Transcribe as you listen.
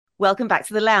Welcome back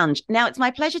to the lounge. Now, it's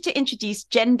my pleasure to introduce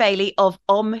Jen Bailey of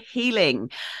Healing.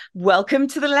 Welcome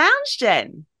to the lounge,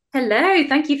 Jen. Hello,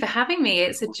 thank you for having me.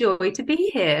 It's a joy to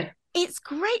be here. It's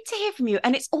great to hear from you.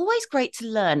 And it's always great to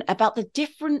learn about the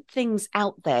different things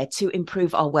out there to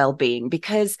improve our well-being,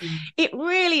 because it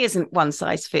really isn't one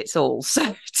size fits all.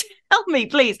 So tell me,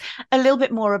 please, a little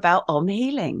bit more about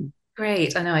Healing.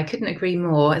 Great. I know I couldn't agree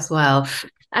more as well.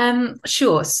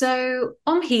 Sure. So,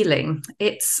 Healing,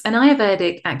 it's an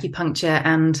Ayurvedic acupuncture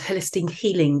and holistic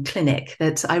healing clinic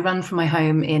that I run from my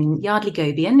home in Yardley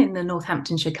Gobian in the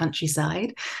Northamptonshire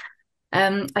countryside.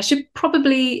 I should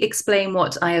probably explain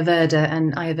what Ayurveda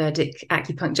and Ayurvedic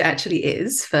acupuncture actually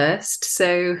is first.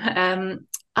 So,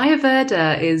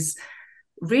 Ayurveda is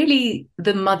really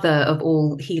the mother of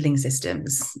all healing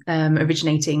systems,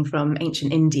 originating from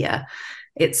ancient India.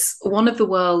 It's one of the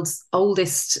world's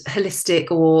oldest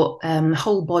holistic or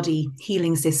whole body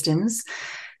healing systems.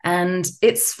 And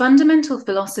its fundamental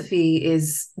philosophy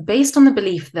is based on the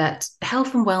belief that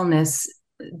health and wellness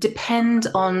depend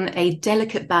on a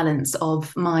delicate balance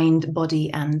of mind,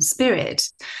 body, and spirit.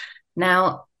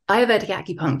 Now, Ayurvedic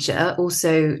acupuncture,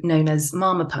 also known as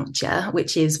mama puncture,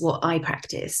 which is what I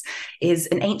practice, is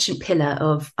an ancient pillar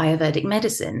of Ayurvedic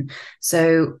medicine.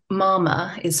 So,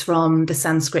 mama is from the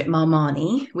Sanskrit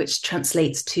marmani, which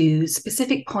translates to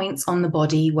specific points on the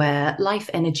body where life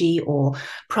energy or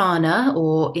prana,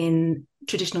 or in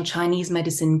traditional Chinese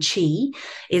medicine, qi,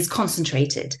 is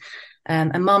concentrated.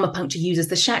 And mama puncture uses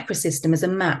the chakra system as a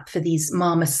map for these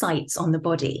mama sites on the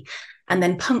body. And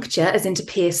then puncture as in to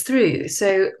pierce through.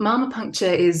 So mama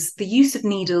puncture is the use of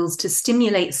needles to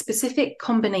stimulate specific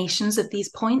combinations of these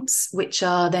points, which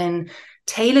are then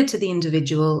tailored to the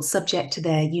individual, subject to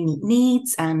their unique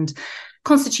needs and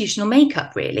constitutional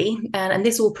makeup, really. And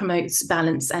this all promotes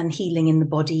balance and healing in the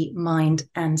body, mind,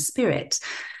 and spirit.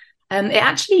 It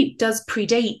actually does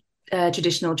predate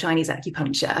traditional Chinese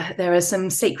acupuncture. There are some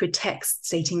sacred texts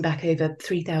dating back over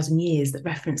 3,000 years that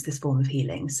reference this form of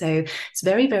healing. So it's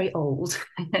very, very old.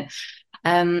 So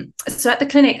at the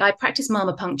clinic, I practice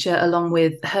mama puncture along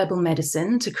with herbal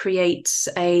medicine to create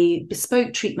a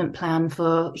bespoke treatment plan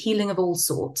for healing of all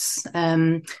sorts.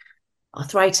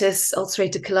 Arthritis,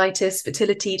 ulcerative colitis,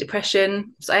 fertility,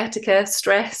 depression, sciatica,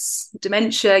 stress,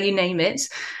 dementia, you name it.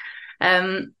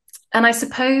 And I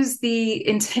suppose the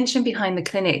intention behind the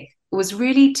clinic was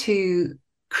really to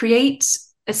create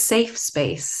a safe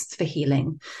space for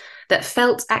healing that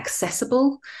felt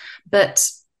accessible, but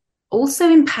also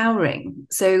empowering.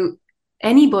 So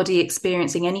anybody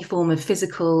experiencing any form of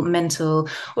physical, mental,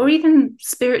 or even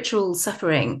spiritual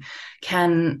suffering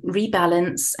can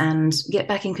rebalance and get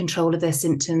back in control of their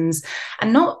symptoms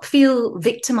and not feel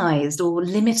victimized or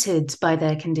limited by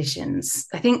their conditions.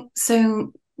 I think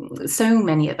so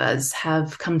many of us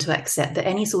have come to accept that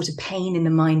any sort of pain in the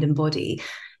mind and body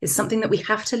is something that we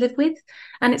have to live with.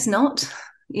 And it's not.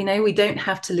 We don't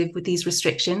have to live with these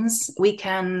restrictions. We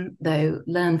can, though,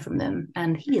 learn from them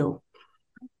and heal.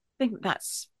 I think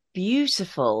that's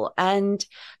beautiful. And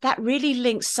that really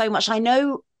links so much. I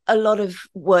know a lot of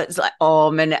words like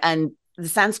and the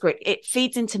Sanskrit, it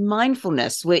feeds into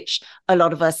mindfulness, which a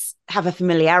lot of us have a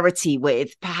familiarity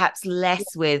with, perhaps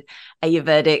less with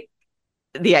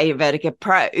the Ayurvedic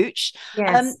approach.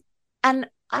 Yes. And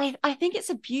I think it's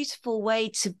a beautiful way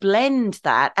to blend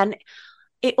that. And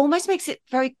it almost makes it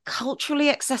very culturally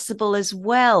accessible as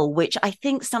well, which I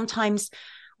think sometimes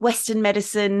Western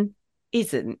medicine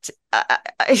isn't.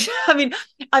 I mean,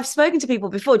 I've spoken to people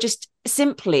before, just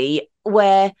simply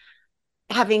where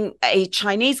having a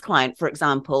Chinese client, for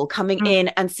example, coming in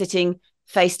and sitting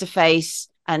face to face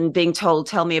and being told,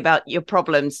 tell me about your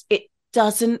problems, it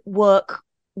doesn't work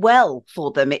well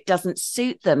for them. It doesn't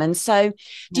suit them. And so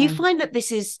do you find that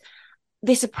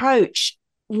this approach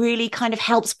really kind of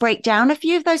helps break down a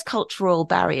few of those cultural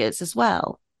barriers as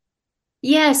well?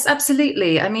 Yes,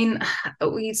 absolutely. I mean,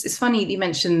 it's funny you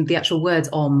mentioned the actual words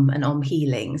Om and Om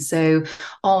healing. So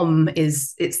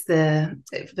it's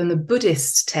from the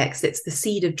Buddhist text, it's the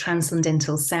seed of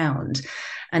transcendental sound.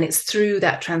 And it's through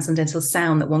that transcendental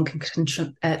sound that one can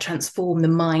transform the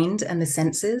mind and the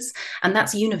senses. And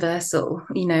that's universal,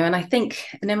 and I think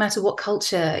no matter what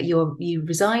culture you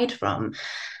reside from,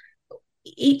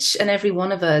 each and every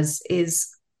one of us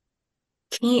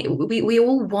we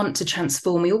all want to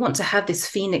transform. We all want to have this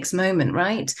phoenix moment,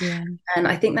 right? Yeah. And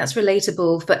I think that's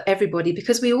relatable for everybody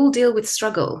because we all deal with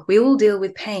struggle. We all deal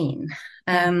with pain.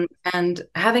 And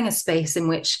having a space in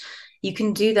which you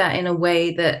can do that in a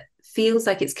way that feels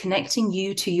like it's connecting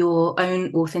you to your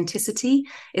own authenticity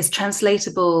is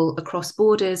translatable across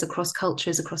borders, across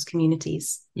cultures, across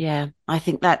communities. Yeah, I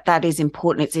think that is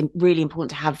important. It's really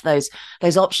important to have those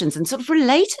options. And sort of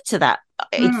related to that,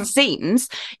 it seems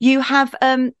you have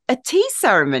a tea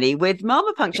ceremony with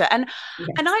mama puncture, and Yes.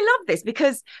 I love this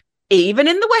because even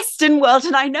in the Western world,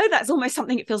 and I know that's almost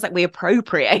something it feels like we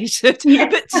appropriated,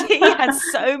 Yes. but tea has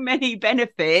so many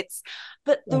benefits.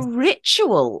 But the Yes.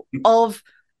 ritual of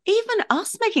even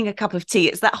us making a cup of tea,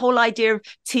 it's that whole idea of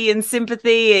tea and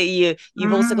sympathy.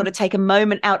 You've also got to take a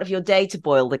moment out of your day to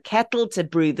boil the kettle, to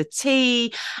brew the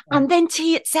tea. And then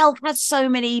tea itself has so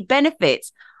many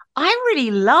benefits. I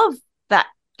really love that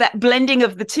blending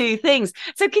of the two things.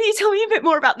 So can you tell me a bit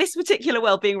more about this particular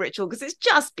well-being ritual? Because it's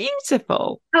just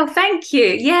beautiful. Oh, thank you.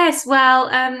 Yes. Well,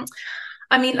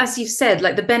 I mean, as you've said,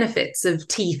 like the benefits of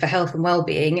tea for health and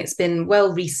well-being, it's been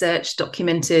well researched,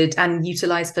 documented, and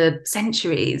utilized for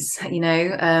centuries.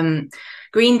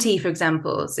 Green tea, for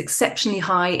example, is exceptionally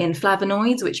high in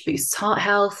flavonoids, which boosts heart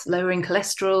health, lowering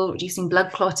cholesterol, reducing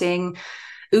blood clotting.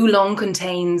 Oolong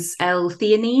contains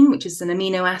L-theanine, which is an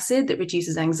amino acid that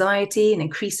reduces anxiety and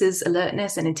increases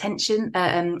alertness and attention.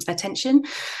 I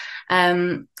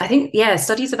think,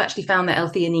 studies have actually found that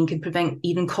L-theanine can prevent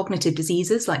even cognitive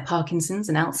diseases like Parkinson's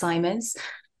and Alzheimer's.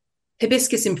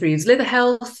 Hibiscus improves liver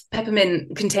health.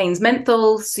 Peppermint contains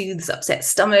menthol, soothes upset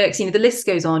stomachs. The list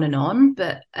goes on and on.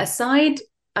 But aside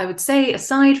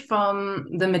from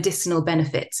the medicinal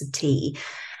benefits of tea,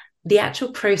 the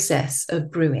actual process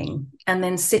of brewing and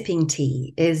then sipping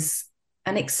tea is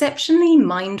an exceptionally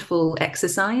mindful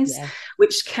exercise,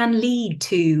 which can lead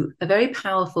to a very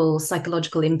powerful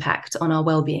psychological impact on our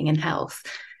well-being and health.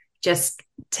 Just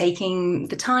taking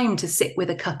the time to sit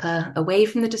with a cuppa away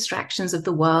from the distractions of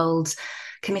the world,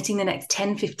 committing the next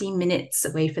 10, 15 minutes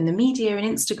away from the media and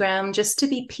Instagram, just to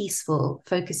be peaceful,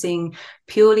 focusing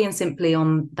purely and simply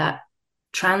on that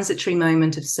transitory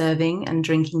moment of serving and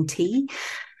drinking tea.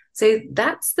 So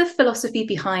that's the philosophy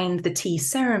behind the tea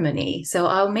ceremony. So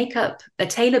I'll make up a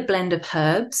tailored blend of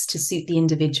herbs to suit the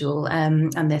individual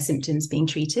and their symptoms being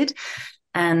treated.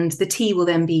 And the tea will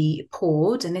then be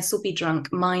poured, and this will be drunk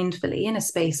mindfully in a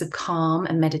space of calm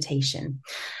and meditation.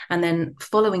 And then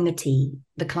following the tea,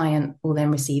 the client will then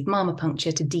receive mama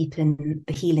puncture to deepen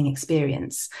the healing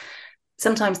experience.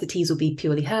 Sometimes the teas will be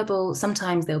purely herbal.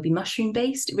 Sometimes they'll be mushroom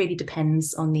based. It really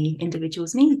depends on the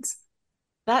individual's needs.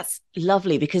 That's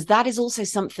lovely, because that is also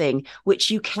something which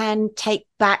you can take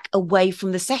back away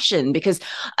from the session, because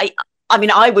I mean,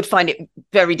 I would find it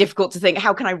very difficult to think,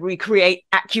 how can I recreate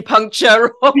acupuncture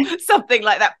or something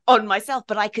like that on myself?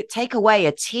 But I could take away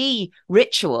a tea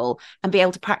ritual and be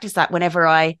able to practice that whenever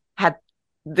I had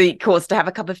the course to have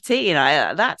a cup of tea.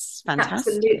 And that's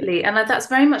fantastic. Absolutely. And that's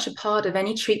very much a part of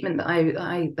any treatment that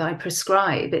I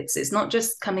prescribe. It's not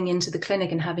just coming into the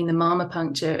clinic and having the mama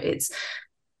puncture. It's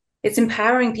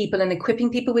empowering people and equipping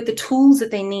people with the tools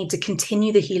that they need to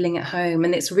continue the healing at home.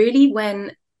 And it's really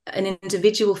when an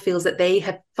individual feels that they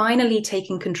have finally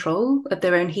taken control of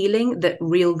their own healing that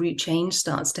real root change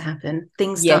starts to happen.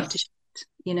 Things start to shift,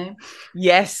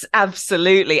 Yes,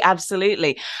 absolutely.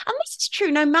 Absolutely. And this is true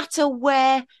no matter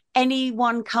where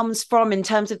anyone comes from in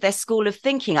terms of their school of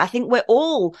thinking. I think we're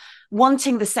all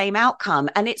wanting the same outcome,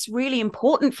 and it's really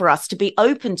important for us to be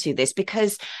open to this,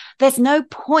 because there's no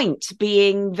point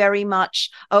being very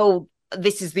much,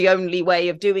 this is the only way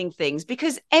of doing things,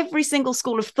 because every single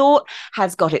school of thought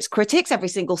has got its critics. Every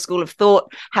single school of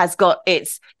thought has got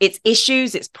its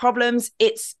issues, its problems,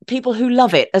 its people who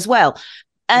love it as well.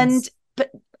 And but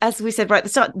as we said right at the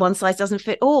start, one size doesn't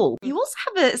fit all. You also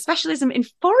have a specialism in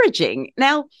foraging.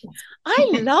 Now,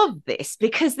 I love this,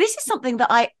 because this is something that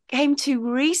I came to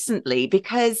recently,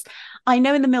 because I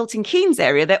know in the Milton Keynes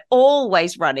area, they're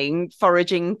always running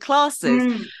foraging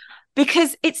classes.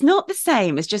 Because it's not the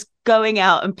same as just going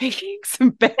out and picking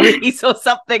some berries or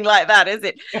something like that, is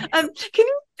it? Yes. Can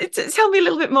you tell me a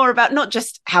little bit more about not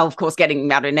just how, of course, getting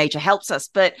out in nature helps us,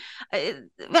 but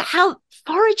how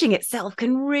foraging itself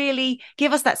can really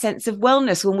give us that sense of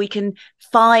wellness when we can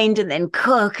find and then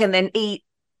cook and then eat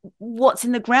what's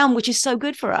in the ground, which is so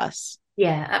good for us?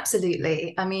 Yeah,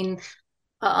 absolutely. I mean,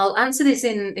 I'll answer this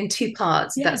in two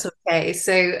parts, if that's okay.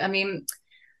 So, I mean,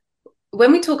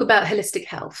 when we talk about holistic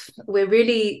health, we're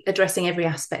really addressing every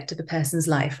aspect of a person's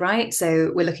life, right?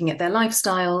 So we're looking at their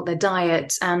lifestyle, their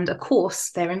diet, and of course,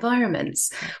 their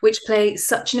environments, which play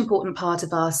such an important part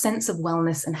of our sense of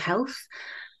wellness and health.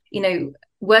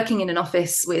 Working in an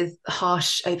office with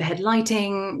harsh overhead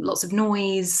lighting, lots of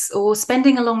noise, or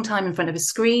spending a long time in front of a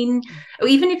screen, or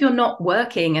even if you're not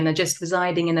working and are just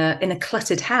residing in a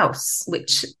cluttered house,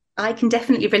 which I can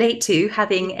definitely relate to,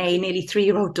 having a nearly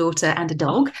 3-year-old daughter and a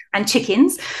dog and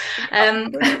chickens.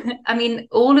 I mean,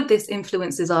 all of this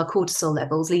influences our cortisol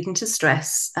levels, leading to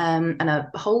stress, and a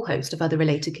whole host of other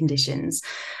related conditions.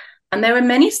 And there are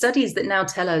many studies that now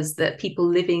tell us that people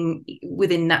living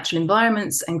within natural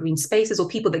environments and green spaces, or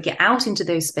people that get out into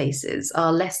those spaces,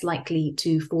 are less likely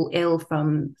to fall ill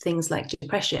from things like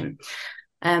depression.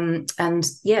 And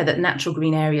yeah, that natural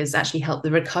green areas actually help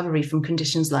the recovery from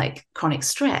conditions like chronic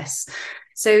stress.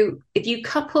 So if you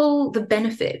couple the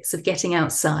benefits of getting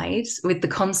outside with the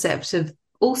concept of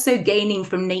also gaining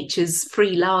from nature's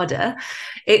free larder,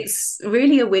 it's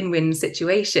really a win-win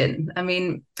situation. I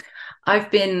mean,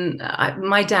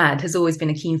 my dad has always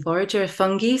been a keen forager of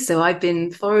fungi, so I've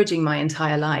been foraging my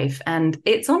entire life, and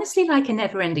it's honestly like a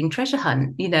never-ending treasure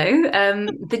hunt,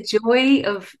 the joy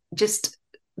of just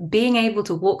being able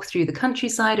to walk through the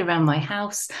countryside around my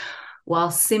house while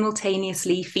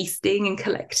simultaneously feasting and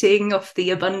collecting off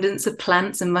the abundance of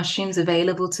plants and mushrooms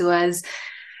available to us.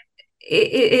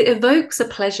 It evokes a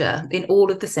pleasure in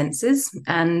all of the senses.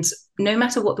 And no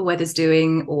matter what the weather's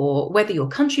doing, or whether you're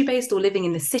country based or living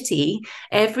in the city,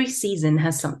 every season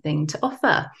has something to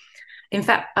offer. In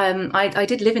fact, I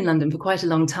did live in London for quite a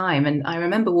long time, and I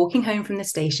remember walking home from the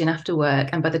station after work,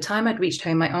 and by the time I'd reached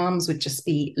home, my arms would just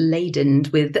be laden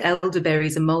with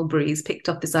elderberries and mulberries picked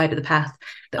off the side of the path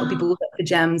that would be bought up for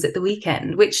jams at the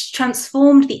weekend, which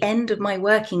transformed the end of my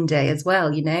working day as well.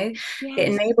 It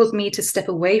enabled me to step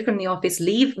away from the office,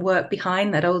 leave work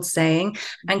behind, that old saying,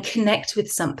 and connect with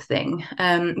something,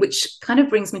 which kind of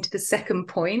brings me to the second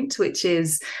point, which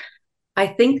is, I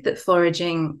think that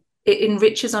foraging, it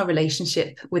enriches our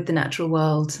relationship with the natural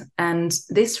world. And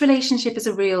this relationship is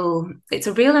a real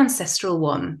ancestral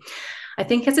one. I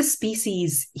think as a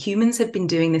species, humans have been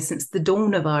doing this since the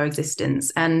dawn of our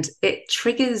existence, and it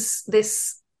triggers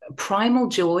this primal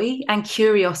joy and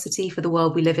curiosity for the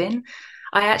world we live in.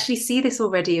 I actually see this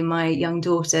already in my young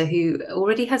daughter, who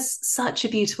already has such a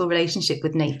beautiful relationship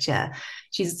with nature.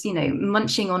 She's,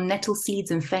 munching on nettle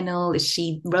seeds and fennel as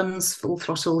she runs full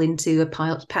throttle into a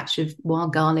patch of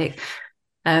wild garlic.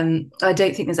 I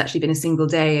don't think there's actually been a single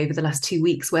day over the last 2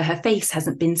 weeks where her face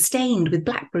hasn't been stained with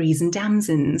blackberries and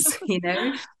damsons.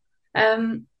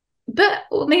 But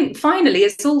I mean, finally,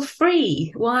 it's all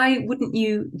free. Why wouldn't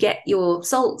you get your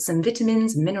salts and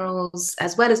vitamins and minerals,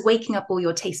 as well as waking up all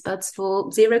your taste buds,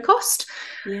 for zero cost?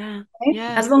 Yeah. Okay?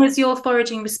 Yeah. As long as you're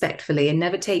foraging respectfully and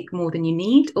never take more than you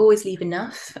need, always leave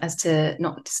enough as to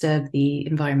not disturb the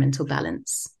environmental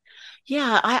balance.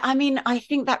 Yeah, I mean, I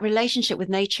think that relationship with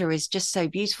nature is just so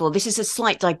beautiful. This is a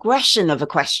slight digression of a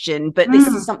question, but this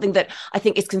is something that I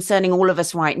think is concerning all of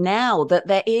us right now, that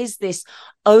there is this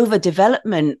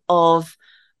overdevelopment of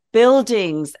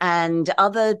buildings and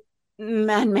other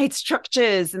man-made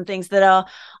structures and things that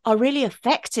are really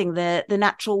affecting the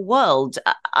natural world.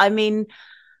 I mean,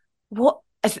 what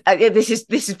this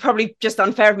is probably just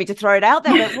unfair of me to throw it out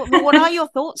there, but what are your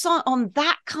thoughts on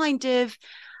that kind of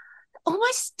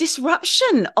almost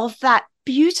disruption of that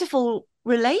beautiful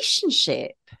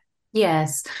relationship?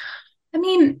 Yes. I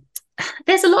mean,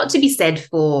 there's a lot to be said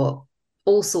for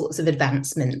all sorts of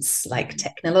advancements, like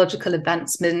technological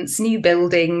advancements, new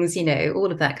buildings,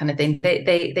 all of that kind of thing.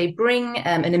 They bring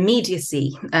an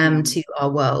immediacy to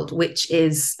our world, which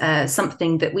is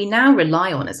something that we now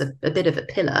rely on as a bit of a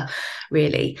pillar,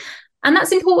 really. And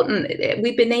that's important.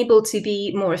 We've been able to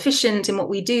be more efficient in what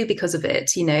we do because of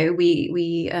it.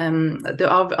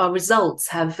 Our results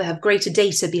have greater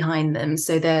data behind them,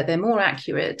 so they're more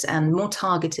accurate and more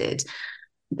targeted.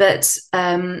 But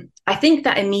I think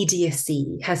that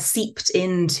immediacy has seeped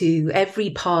into every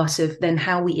part of then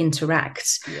how we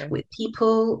interact with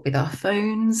people, with our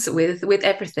phones, with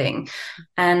everything.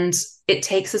 And it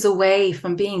takes us away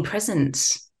from being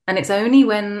present. And it's only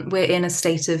when we're in a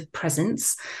state of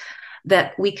presence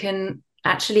that we can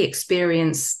actually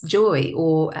experience joy,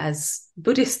 or as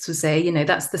Buddhists would say,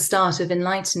 that's the start of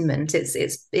enlightenment.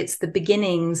 It's the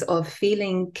beginnings of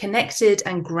feeling connected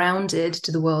and grounded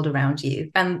to the world around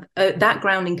you, and that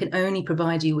grounding can only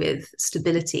provide you with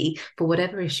stability for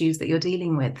whatever issues that you're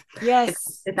dealing with.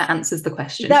 Yes, if that answers the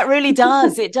question. That really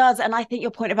does. It does. And I think your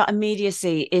point about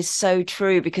immediacy is so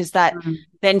true, because that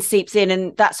then seeps in,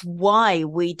 and that's why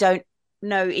we don't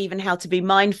know even how to be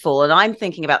mindful. And I'm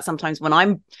thinking about sometimes when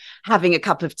I'm having a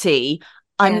cup of tea,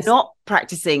 I'm not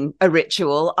practicing a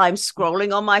ritual. I'm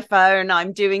scrolling on my phone.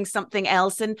 I'm doing something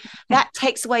else. And that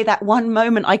takes away that one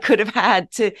moment I could have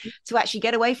had to actually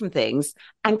get away from things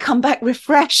and come back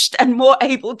refreshed and more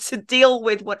able to deal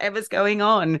with whatever's going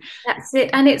on. That's it.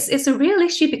 And it's a real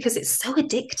issue because it's so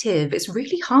addictive. It's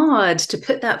really hard to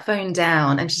put that phone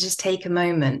down and to just take a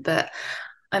moment. But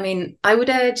I mean, I would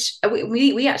urge,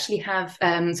 we actually have,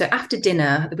 so after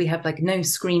dinner, we have like no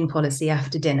screen policy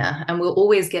after dinner, and we'll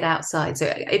always get outside. So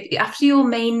after your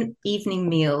main evening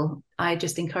meal, I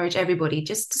just encourage everybody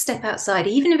just to step outside,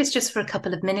 even if it's just for a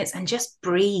couple of minutes, and just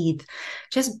breathe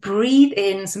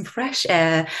in some fresh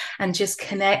air and just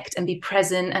connect and be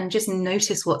present and just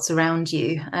notice what's around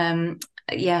you.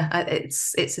 Yeah,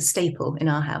 it's a staple in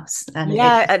our house, and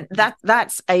Yeah, and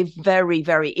that's a very,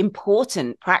 very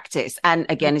important practice. And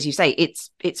again, as you say,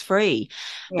 it's free.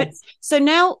 But yes, so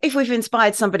now, if we've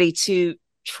inspired somebody to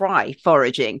try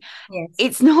foraging, yes.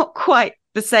 it's not quite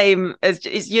the same as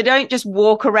you don't just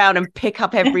walk around and pick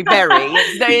up every berry.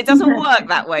 It doesn't work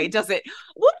that way, does it?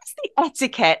 What is the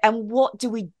etiquette, and what do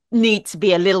we need to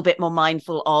be a little bit more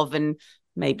mindful of? And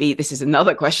maybe this is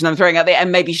another question I'm throwing out there,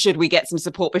 and maybe should we get some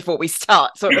support before we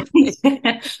start, sort of thing.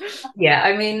 Yeah,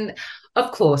 I mean,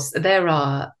 of course, there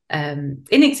are in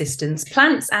existence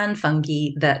plants and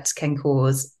fungi that can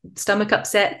cause stomach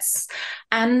upsets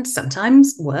and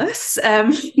sometimes worse.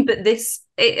 But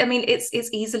I mean, it's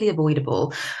easily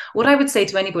avoidable. What I would say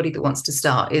to anybody that wants to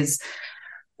start is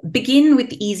begin with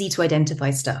the easy to identify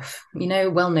stuff,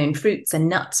 well-known fruits and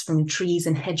nuts from trees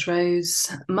and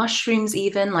hedgerows, mushrooms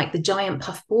even, like the giant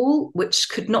puffball, which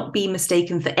could not be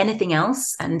mistaken for anything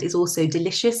else and is also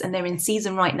delicious, and they're in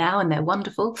season right now and they're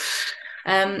wonderful.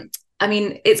 um, I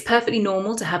mean, it's perfectly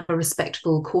normal to have a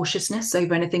respectful cautiousness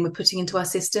over anything we're putting into our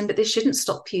system, but this shouldn't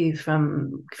stop you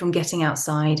from getting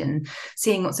outside and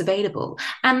seeing what's available.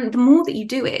 And the more that you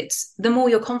do it, the more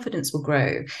your confidence will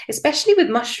grow, especially with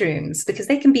mushrooms, because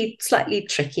they can be slightly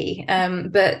tricky.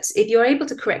 But if you're able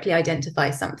to correctly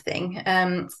identify something,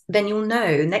 then you'll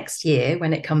know next year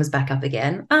when it comes back up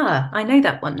again, I know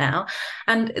that one now.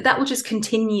 And that will just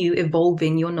continue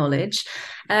evolving your knowledge.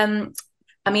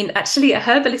 I mean, actually, a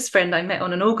herbalist friend I met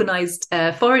on an organized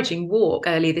foraging walk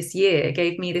earlier this year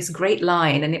gave me this great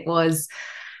line, and it was,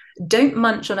 don't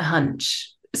munch on a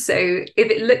hunch. So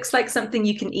if it looks like something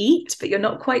you can eat, but you're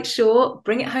not quite sure,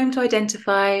 bring it home to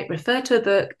identify, refer to a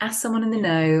book, ask someone in the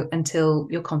know until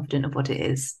you're confident of what it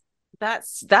is.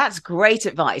 That's great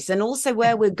advice. And also,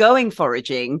 where we're going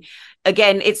foraging,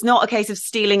 again, it's not a case of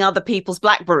stealing other people's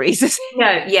blackberries.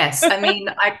 No, yes. I mean,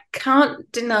 I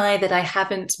can't deny that I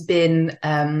haven't been,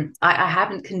 I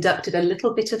haven't conducted a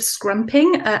little bit of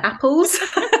scrumping apples,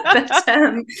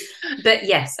 but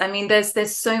yes, I mean,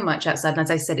 there's so much outside. And as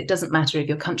I said, it doesn't matter if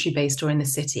you're country based or in the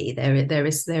city. There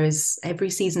is every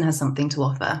season has something to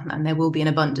offer, and there will be an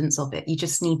abundance of it. You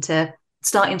just need to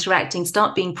start interacting,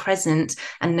 start being present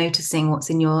and noticing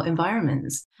what's in your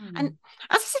environments. And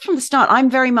as I said from the start, I'm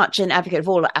very much an advocate of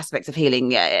all aspects of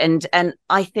healing. And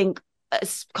I think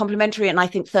complementary and I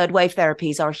think third wave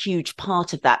therapies are a huge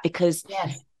part of that, because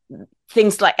Yes.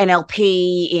 things like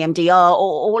NLP, EMDR, or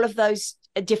all of those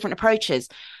different approaches,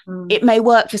 it may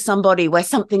work for somebody where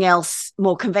something else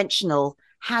more conventional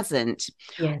hasn't.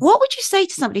 Yes. What would you say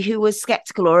to somebody who was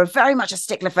skeptical or very much a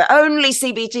stickler for only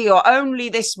CBT or only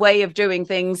this way of doing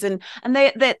things, and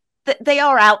they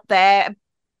are out there?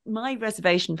 My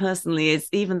reservation personally is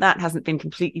even that hasn't been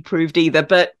completely proved either,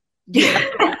 but yeah.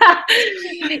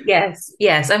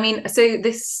 Yes. I mean, so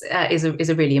this is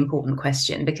a really important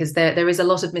question, because there is a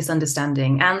lot of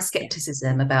misunderstanding and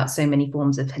skepticism about so many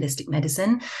forms of holistic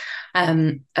medicine. I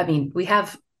mean, we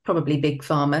have probably big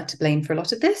pharma to blame for a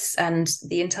lot of this and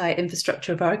the entire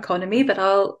infrastructure of our economy, but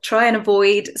I'll try and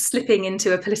avoid slipping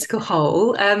into a political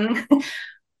hole.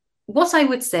 What I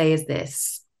would say is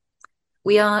this: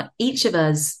 we are each of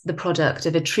us the product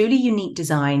of a truly unique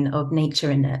design of nature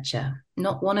and nurture.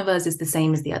 Not one of us is the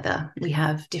same as the other. We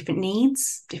have different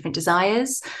needs, different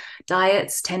desires,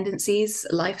 diets, tendencies,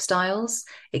 lifestyles,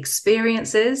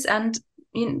 experiences, and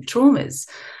traumas,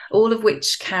 all of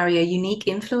which carry a unique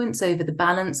influence over the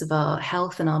balance of our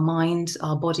health and our mind,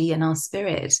 our body and our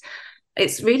spirit.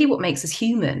 It's really what makes us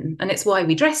human, and it's why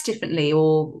we dress differently,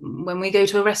 or when we go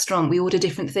to a restaurant we order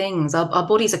different things. Our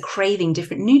bodies are craving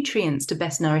different nutrients to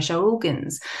best nourish our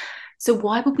organs. So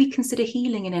why would we consider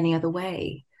healing in any other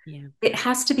way? Yeah. It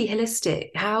has to be holistic.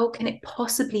 How can it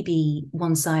possibly be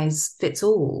one size fits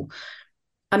all?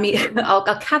 I mean, I'll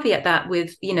caveat that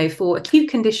with, for acute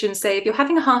conditions, say if you're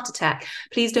having a heart attack,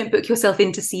 please don't book yourself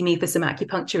in to see me for some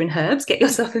acupuncture and herbs. Get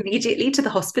yourself immediately to the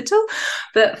hospital.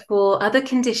 But for other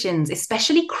conditions,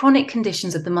 especially chronic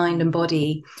conditions of the mind and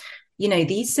body,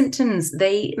 these symptoms,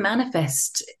 they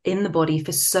manifest in the body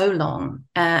for so long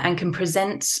and can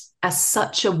present as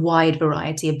such a wide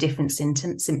variety of different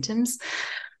symptoms.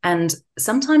 And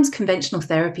sometimes conventional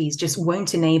therapies just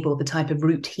won't enable the type of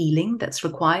root healing that's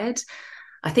required.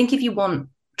 I think if you want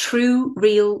true,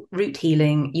 real root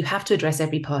healing, you have to address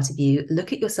every part of you,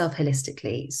 look at yourself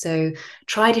holistically. So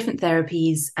try different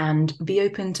therapies and be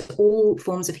open to all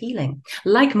forms of healing,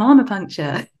 like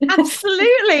marmopuncture.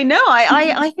 Absolutely. No,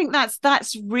 I think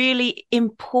that's really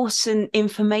important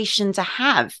information to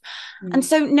have. And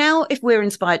so now if we're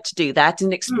inspired to do that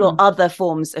and explore other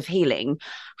forms of healing,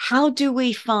 how do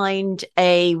we find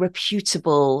a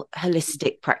reputable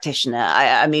holistic practitioner?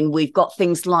 I mean, we've got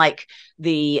things like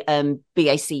the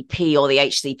BACP or the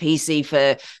HCPC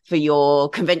for your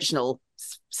conventional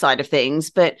side of things,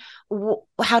 but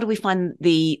how do we find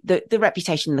the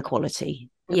reputation and the quality?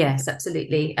 Yes,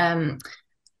 absolutely.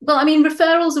 Well, I mean,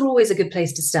 referrals are always a good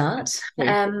place to start.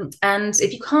 And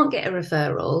if you can't get a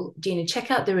referral,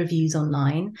 check out the reviews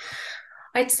online.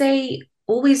 I'd say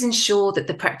always ensure that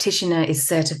the practitioner is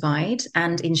certified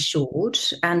and insured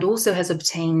and also has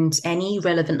obtained any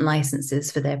relevant licenses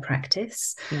for their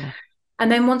practice. Yeah. And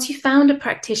then once you found a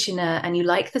practitioner and you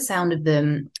like the sound of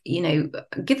them,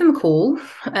 give them a call.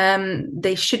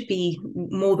 They should be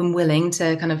more than willing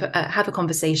to kind of have a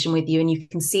conversation with you, and you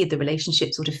can see if the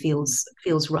relationship sort of feels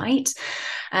right.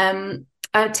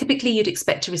 Typically, you'd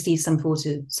expect to receive some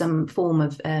form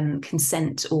of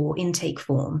consent or intake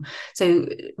form. So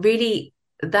really,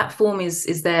 that form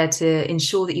is there to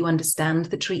ensure that you understand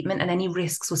the treatment and any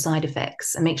risks or side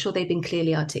effects, and make sure they've been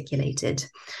clearly articulated.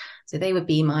 So they would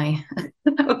be my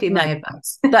my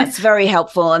advice. That's very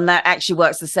helpful, and that actually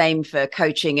works the same for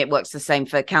coaching. It works the same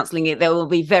for counselling. There'll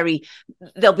be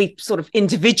sort of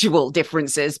individual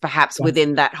differences perhaps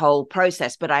within that whole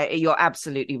process. But you're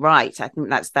absolutely right. I think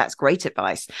that's great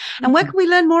advice. And where can we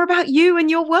learn more about you and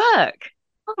your work?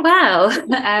 Well,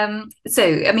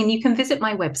 so I mean, you can visit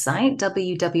my website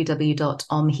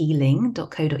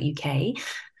www.omhealing.co.uk,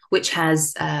 which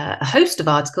has a host of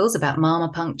articles about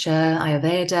marmopuncture,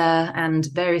 Ayurveda, and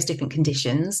various different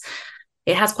conditions.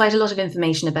 It has quite a lot of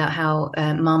information about how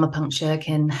marmopuncture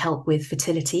can help with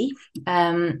fertility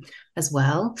as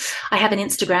well. I have an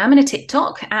Instagram and a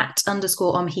TikTok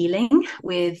 @_omhealing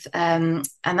with, and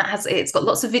it's got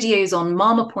lots of videos on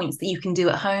marma points that you can do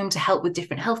at home to help with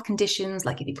different health conditions,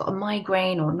 like if you've got a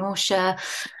migraine or nausea.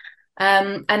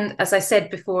 And as I said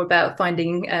before about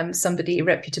finding somebody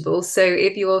reputable, so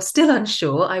if you're still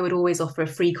unsure, I would always offer a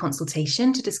free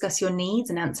consultation to discuss your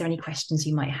needs and answer any questions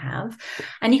you might have.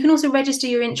 And you can also register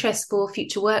your interest for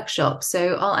future workshops.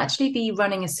 So I'll actually be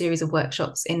running a series of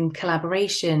workshops in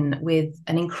collaboration with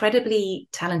an incredibly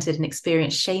talented and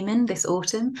experienced shaman this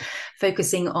autumn,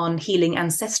 focusing on healing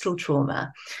ancestral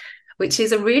trauma, which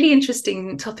is a really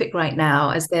interesting topic right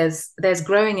now, as there's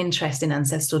growing interest in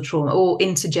ancestral trauma, or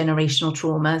intergenerational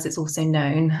trauma, as it's also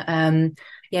known.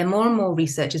 More and more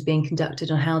research is being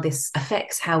conducted on how this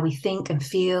affects how we think and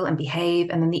feel and behave,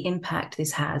 and then the impact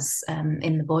this has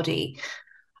in the body.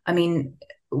 I mean,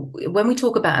 when we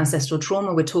talk about ancestral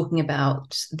trauma, we're talking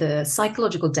about the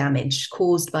psychological damage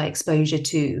caused by exposure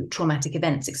to traumatic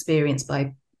events experienced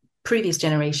by previous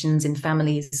generations in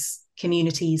families,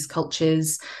 communities,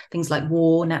 cultures, things like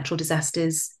war, natural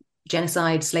disasters,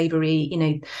 genocide, slavery.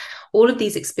 All of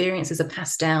these experiences are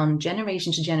passed down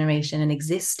generation to generation and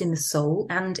exist in the soul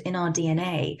and in our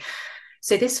DNA.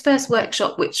 So this first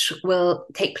workshop, which will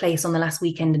take place on the last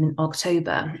weekend in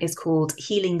October, is called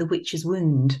Healing the Witch's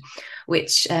Wound,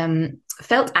 which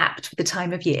felt apt for the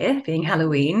time of year, being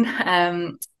Halloween.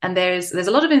 And there's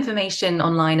a lot of information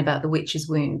online about the witch's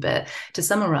wound, but to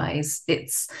summarize,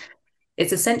 it's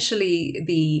essentially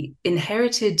the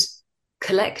inherited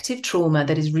collective trauma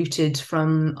that is rooted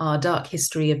from our dark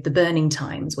history of the burning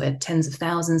times, where tens of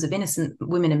thousands of innocent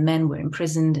women and men were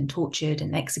imprisoned and tortured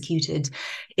and executed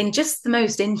in just the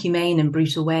most inhumane and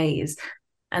brutal ways.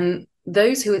 And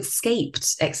those who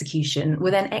escaped execution were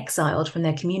then exiled from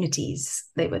their communities.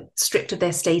 They were stripped of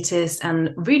their status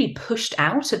and really pushed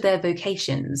out of their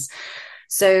vocations.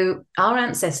 So our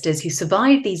ancestors who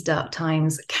survived these dark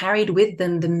times carried with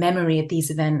them the memory of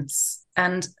these events,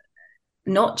 and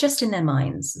not just in their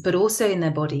minds, but also in their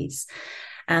bodies.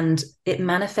 And it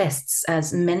manifests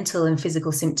as mental and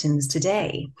physical symptoms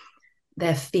today.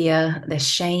 Their fear, their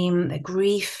shame, their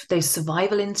grief, those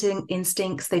survival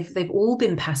instincts, they've all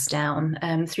been passed down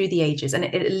through the ages, and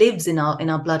it lives in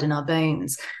our blood and our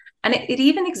bones. And it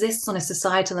even exists on a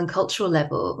societal and cultural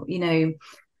level. The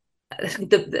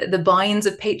binds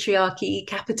of patriarchy,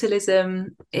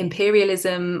 capitalism,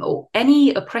 imperialism, or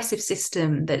any oppressive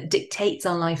system that dictates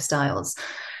our lifestyles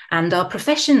and our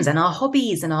professions and our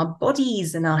hobbies and our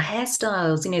bodies and our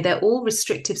hairstyles. They're all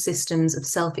restrictive systems of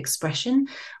self-expression,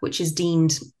 which is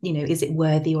deemed, is it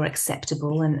worthy or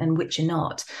acceptable, and which are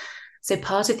not. So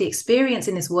part of the experience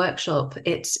in this workshop,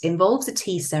 it involves a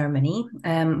tea ceremony,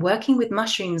 working with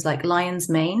mushrooms like lion's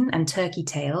mane and turkey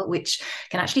tail, which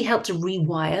can actually help to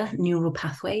rewire neural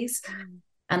pathways.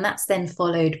 And that's then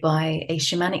followed by a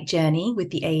shamanic journey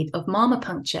with the aid of mama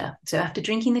puncture. So after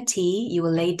drinking the tea, you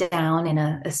will lay down in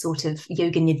a sort of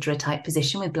yoga nidra type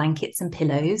position with blankets and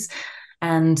pillows.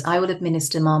 And I will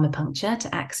administer mama puncture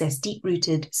to access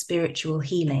deep-rooted spiritual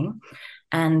healing.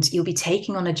 And you'll be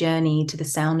taking on a journey to the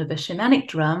sound of a shamanic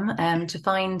drum to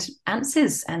find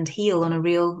answers and heal on a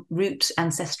real root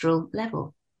ancestral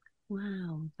level.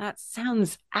 Wow, that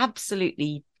sounds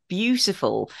absolutely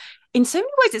beautiful. In so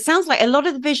many ways, it sounds like a lot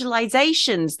of the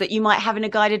visualizations that you might have in a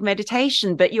guided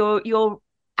meditation, but you're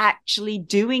actually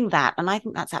doing that. And I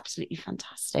think that's absolutely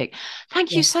fantastic.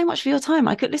 Thank you so much for your time.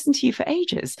 I could listen to you for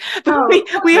ages. But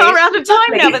we are out of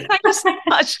time now, but thank you so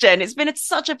much, Jen. It's been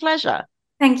such a pleasure.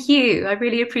 Thank you. I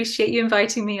really appreciate you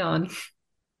inviting me on.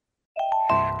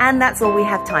 And that's all we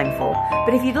have time for.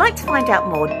 But if you'd like to find out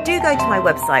more, do go to my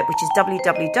website, which is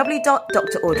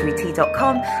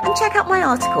www.draudreyt.com, and check out my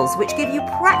articles, which give you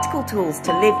practical tools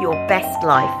to live your best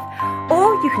life.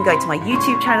 Or you can go to my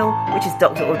YouTube channel, which is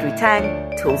Dr. Audrey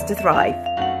Tang, Tools to Thrive.